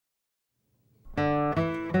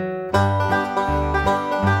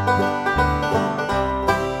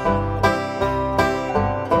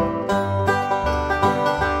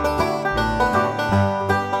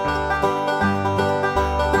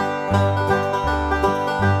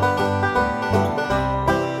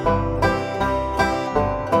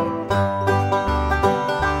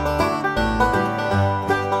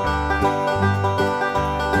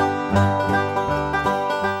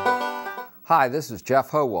this is Jeff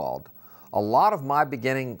Howald. A lot of my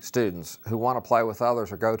beginning students who want to play with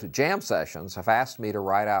others or go to jam sessions have asked me to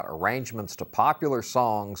write out arrangements to popular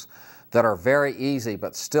songs that are very easy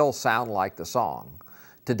but still sound like the song.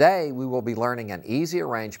 Today we will be learning an easy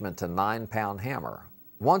arrangement to 9-Pound Hammer.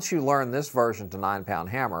 Once you learn this version to 9-Pound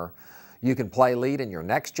Hammer, you can play lead in your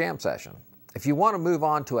next jam session. If you want to move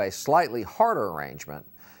on to a slightly harder arrangement,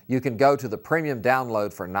 you can go to the premium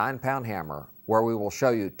download for 9-Pound Hammer, where we will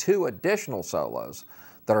show you 2 additional solos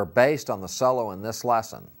that are based on the solo in this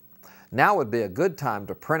lesson. Now would be a good time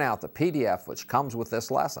to print out the PDF which comes with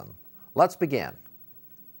this lesson. Let's begin.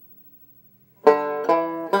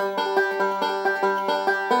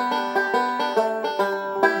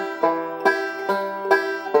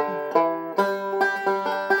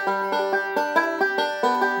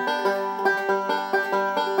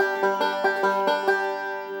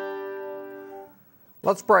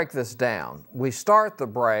 Let's break this down. We start the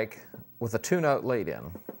break with a 2-note lead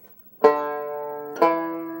in.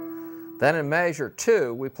 Then in measure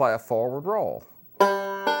 2, we play a forward roll.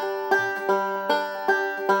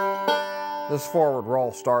 This forward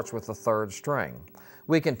roll starts with the 3rd string.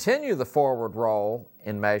 We continue the forward roll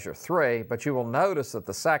in measure 3, but you will notice that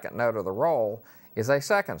the 2nd note of the roll is a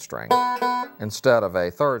 2nd string instead of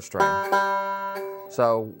a 3rd string.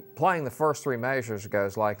 So playing the first 3 measures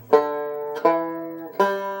goes like,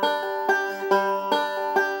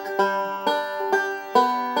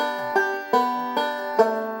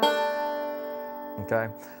 okay.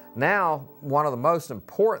 Now, one of the most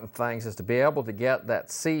important things is to be able to get that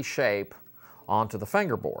C shape onto the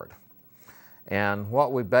fingerboard. And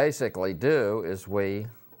what we basically do is we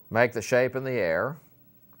make the shape in the air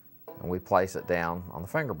and we place it down on the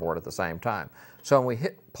fingerboard at the same time. So when we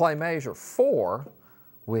play measure 4,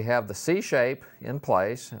 we have the C shape in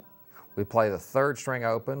place. We play the 3rd string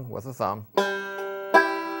open with the thumb.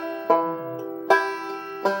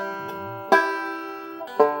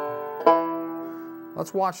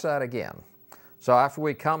 Let's watch that again. So after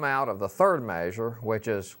we come out of the 3rd measure, which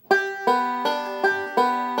is,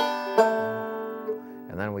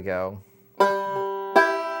 and then we go,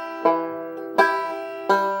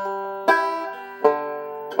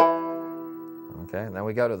 okay, and then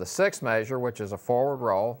we go to the 6th measure, which is a forward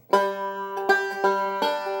roll,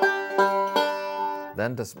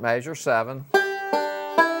 then to measure 7,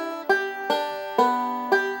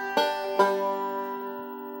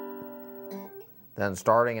 then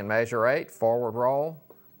starting in measure 8, forward roll,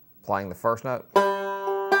 playing the 1st note.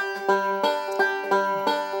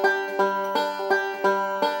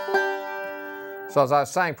 So as I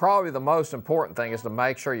was saying, probably the most important thing is to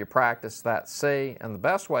make sure you practice that C, and the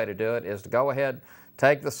best way to do it is to go ahead,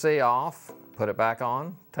 take the C off, put it back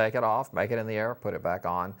on, take it off, make it in the air, put it back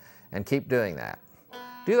on, and keep doing that.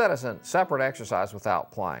 Do that as a separate exercise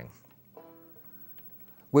without playing.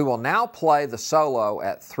 We will now play the solo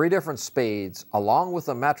at 3 different speeds along with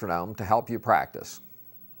a metronome to help you practice.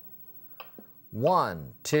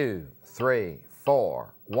 1, 2, 3,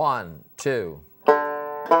 4, 1, 2.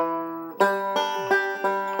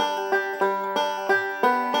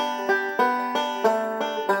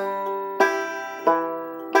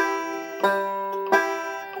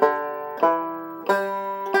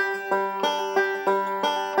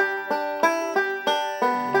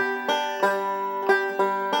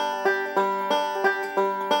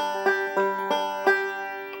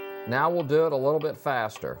 Now we'll do it a little bit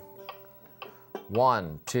faster.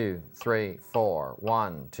 1, 2, 3, 4,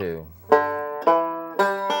 1, 2.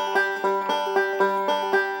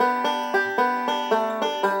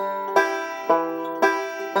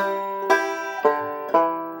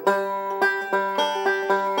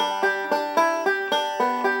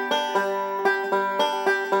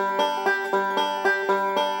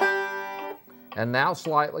 And now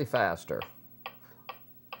slightly faster.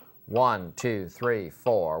 1, 2, 3,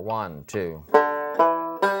 4, 1, 2.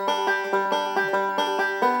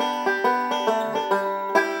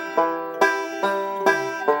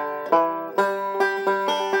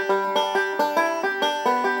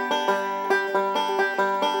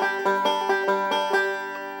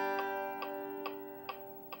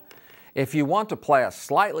 If you want to play a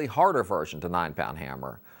slightly harder version to 9-Pound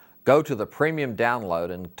Hammer, go to the premium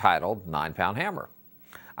download entitled 9-Pound Hammer.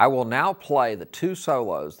 I will now play the 2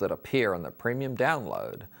 solos that appear in the premium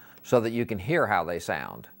download so that you can hear how they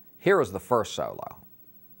sound. Here is the first solo.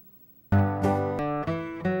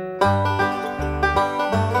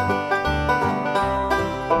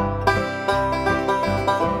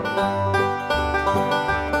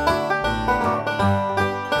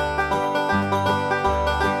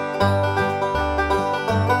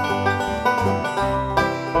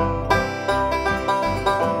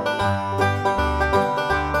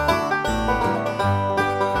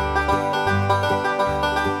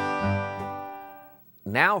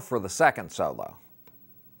 for the second solo.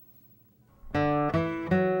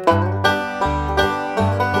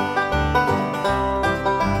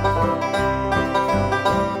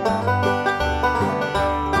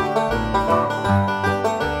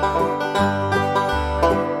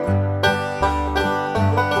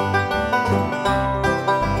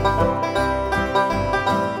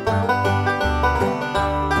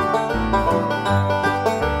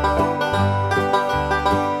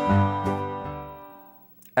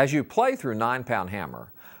 As you play through 9-Pound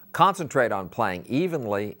Hammer, concentrate on playing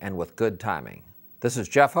evenly and with good timing. This is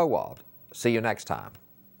Jeff Howald. See you next time.